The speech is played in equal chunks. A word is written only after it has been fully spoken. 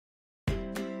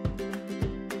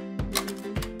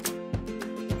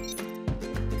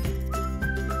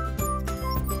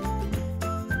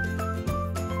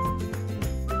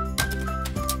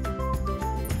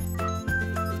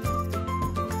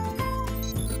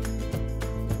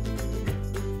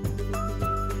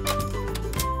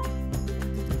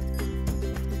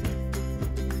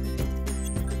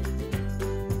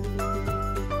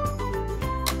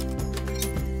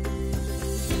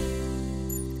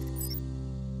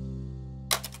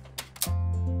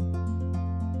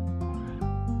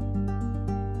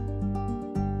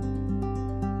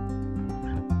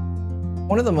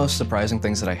One of the most surprising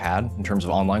things that I had in terms of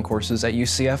online courses at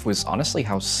UCF was honestly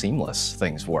how seamless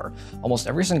things were. Almost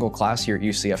every single class here at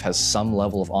UCF has some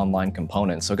level of online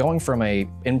components, so going from a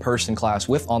in-person class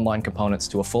with online components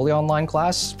to a fully online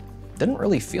class didn't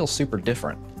really feel super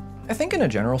different. I think in a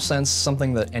general sense,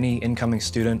 something that any incoming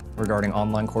student regarding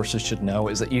online courses should know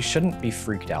is that you shouldn't be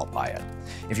freaked out by it.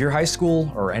 If your high school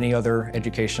or any other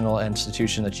educational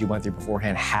institution that you went through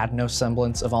beforehand had no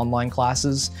semblance of online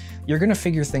classes, you're going to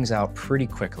figure things out pretty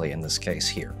quickly in this case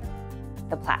here.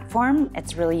 The platform,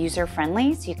 it's really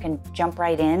user-friendly, so you can jump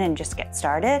right in and just get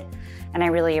started. And I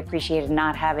really appreciated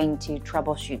not having to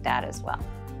troubleshoot that as well.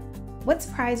 What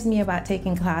surprised me about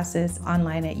taking classes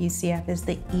online at UCF is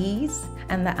the ease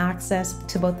and the access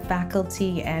to both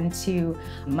faculty and to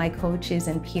my coaches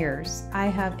and peers. I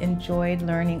have enjoyed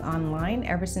learning online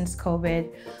ever since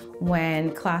COVID,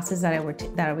 when classes that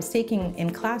I was taking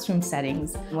in classroom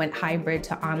settings went hybrid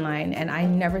to online, and I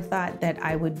never thought that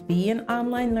I would be an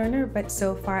online learner, but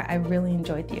so far I really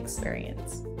enjoyed the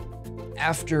experience.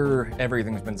 After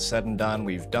everything's been said and done,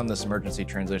 we've done this emergency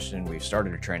transition, we've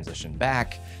started to transition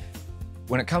back.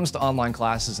 When it comes to online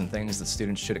classes and things that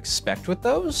students should expect with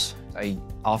those, I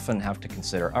often have to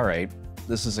consider, all right,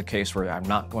 this is a case where I'm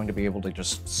not going to be able to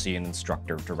just see an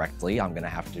instructor directly. I'm going to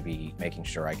have to be making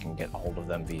sure I can get a hold of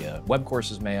them via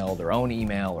WebCourses mail, their own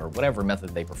email, or whatever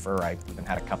method they prefer. I've even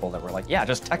had a couple that were like, yeah,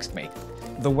 just text me.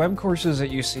 The WebCourses at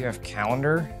UCF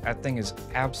calendar, that thing is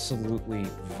absolutely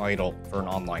vital for an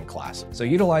online class. So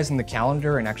utilizing the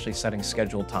calendar and actually setting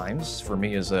scheduled times, for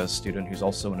me as a student who's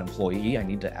also an employee, I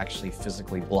need to actually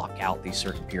physically block out these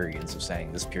certain periods of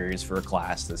saying this period is for a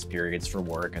class, this period's for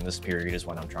work, and this period is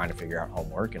when I'm trying to figure out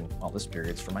homework, and well, this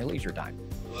period's for my leisure time.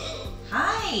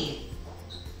 Hi,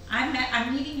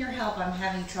 I'm needing your help. I'm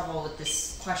having trouble with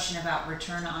this question about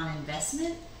return on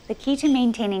investment. The key to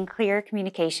maintaining clear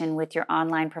communication with your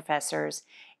online professors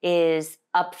is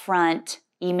upfront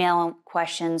email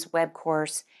questions, web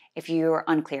course, if you're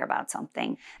unclear about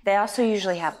something. They also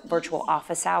usually have virtual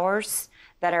office hours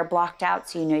that are blocked out,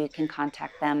 so you know you can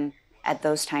contact them at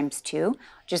those times too,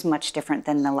 which is much different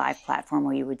than the live platform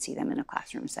where you would see them in a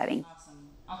classroom setting. Awesome.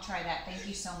 I'll try that. Thank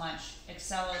you so much.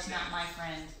 Excel is not my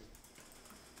friend.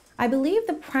 I believe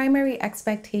the primary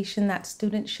expectation that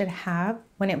students should have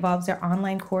when it involves their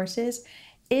online courses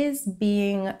is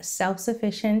being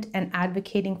self-sufficient and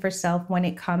advocating for self when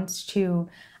it comes to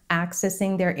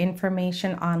accessing their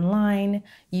information online,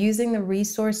 using the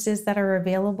resources that are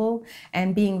available,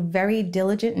 and being very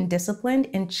diligent and disciplined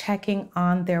in checking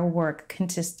on their work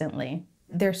consistently.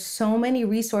 There's so many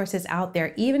resources out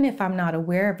there. Even if I'm not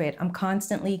aware of it, I'm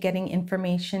constantly getting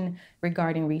information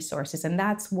regarding resources, and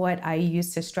that's what I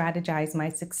use to strategize my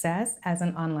success as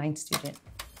an online student.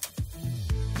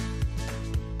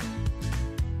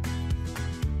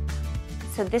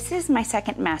 So this is my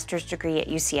second master's degree at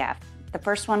UCF. The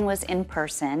first one was in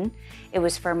person. It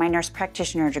was for my nurse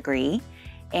practitioner degree,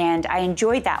 and I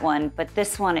enjoyed that one, but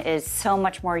this one is so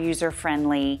much more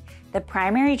user-friendly. The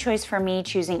primary choice for me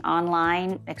choosing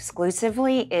online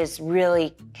exclusively is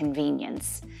really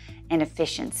convenience and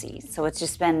efficiency. So it's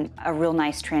just been a real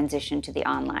nice transition to the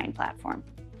online platform.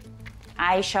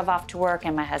 I shove off to work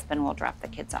and my husband will drop the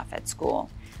kids off at school.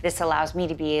 This allows me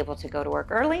to be able to go to work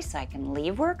early so I can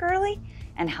leave work early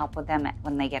and help with them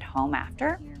when they get home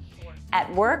after. At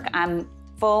work, I'm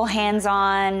full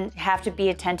hands-on, have to be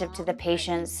attentive to the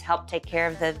patients, help take care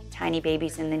of the tiny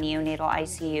babies in the neonatal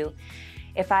ICU.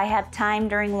 If I have time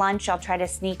during lunch, I'll try to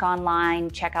sneak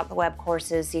online, check out the web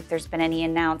courses, see if there's been any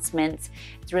announcements.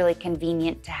 It's really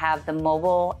convenient to have the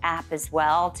mobile app as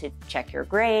well to check your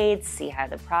grades, see how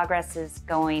the progress is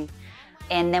going.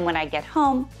 And then when I get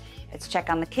home, it's check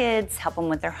on the kids, help them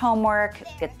with their homework,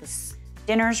 get the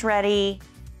dinners ready,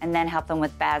 and then help them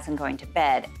with baths and going to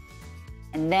bed.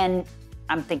 And then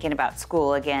I'm thinking about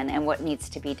school again and what needs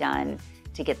to be done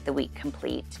to get the week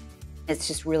complete. It's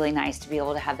just really nice to be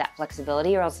able to have that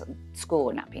flexibility, or else school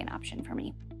would not be an option for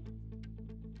me.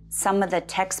 Some of the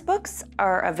textbooks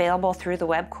are available through the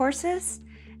web courses.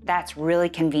 That's really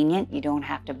convenient. You don't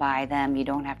have to buy them. You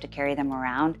don't have to carry them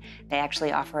around. They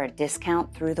actually offer a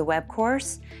discount through the web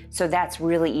course. So that's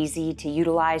really easy to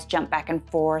utilize, jump back and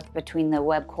forth between the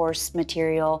web course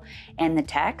material and the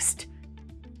text.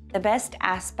 The best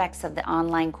aspects of the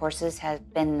online courses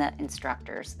have been the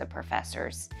instructors, the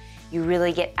professors. You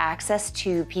really get access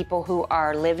to people who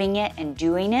are living it and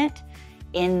doing it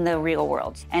in the real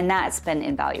world, and that's been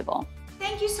invaluable.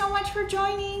 Thank you so much for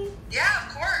joining. Yeah,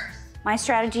 of course. My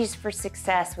strategies for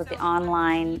success with the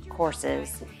online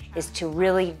courses is to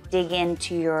really dig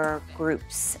into your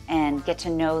groups and get to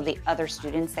know the other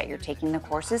students that you're taking the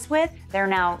courses with. They're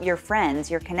now your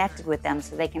friends, you're connected with them,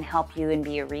 so they can help you and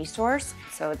be a resource.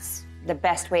 So it's the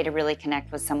best way to really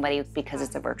connect with somebody because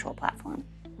it's a virtual platform.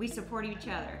 We support each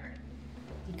other.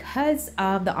 Because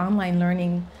of the online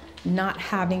learning not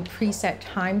having preset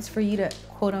times for you to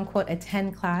quote unquote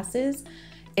attend classes,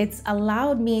 it's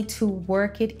allowed me to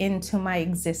work it into my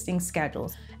existing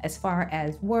schedules as far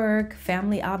as work,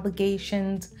 family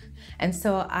obligations. And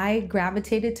so I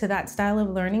gravitated to that style of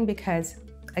learning because,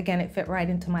 again, it fit right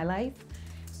into my life.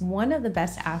 One of the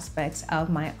best aspects of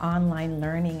my online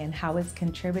learning and how it's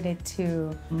contributed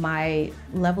to my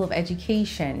level of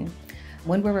education,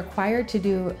 when we're required to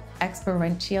do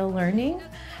experiential learning,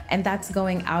 and that's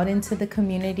going out into the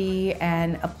community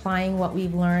and applying what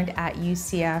we've learned at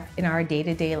UCF in our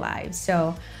day-to-day lives.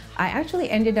 So I actually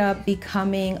ended up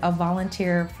becoming a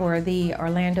volunteer for the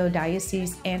Orlando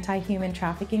Diocese Anti-Human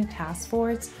Trafficking Task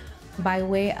Force by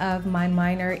way of my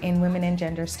minor in Women and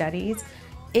Gender Studies.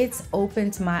 It's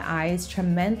opened my eyes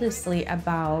tremendously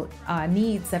about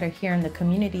needs that are here in the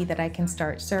community that I can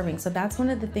start serving. So that's one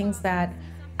of the things that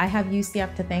I have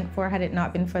UCF to thank for had it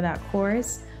not been for that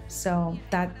course. So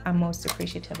that I'm most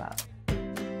appreciative of.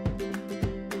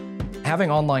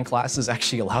 Having online classes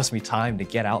actually allows me time to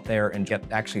get out there and get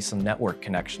actually some network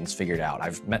connections figured out.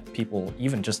 I've met people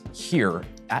even just here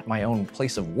at my own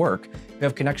place of work who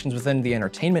have connections within the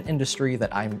entertainment industry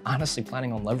that I'm honestly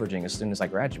planning on leveraging as soon as I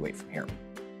graduate from here.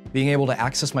 Being able to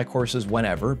access my courses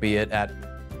whenever, be it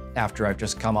after I've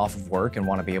just come off of work and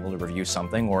want to be able to review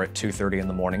something, or at 2:30 in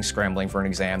the morning scrambling for an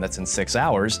exam that's in 6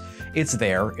 hours, it's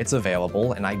there, it's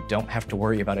available, and I don't have to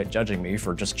worry about it judging me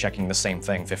for just checking the same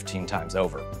thing 15 times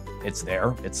over. It's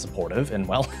there, it's supportive, and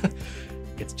well,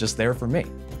 it's just there for me.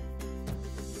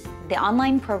 The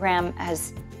online program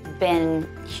has been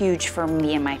huge for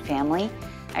me and my family.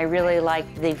 I really like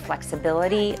the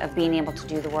flexibility of being able to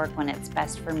do the work when it's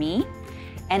best for me.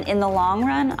 And in the long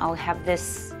run, I'll have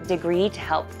this degree to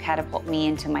help catapult me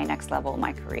into my next level of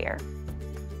my career.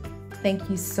 Thank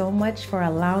you so much for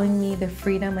allowing me the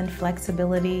freedom and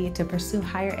flexibility to pursue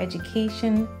higher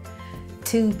education,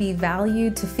 to be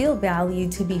valued, to feel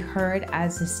valued, to be heard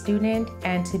as a student,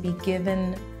 and to be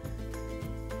given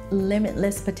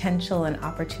limitless potential and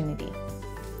opportunity.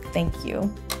 Thank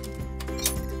you.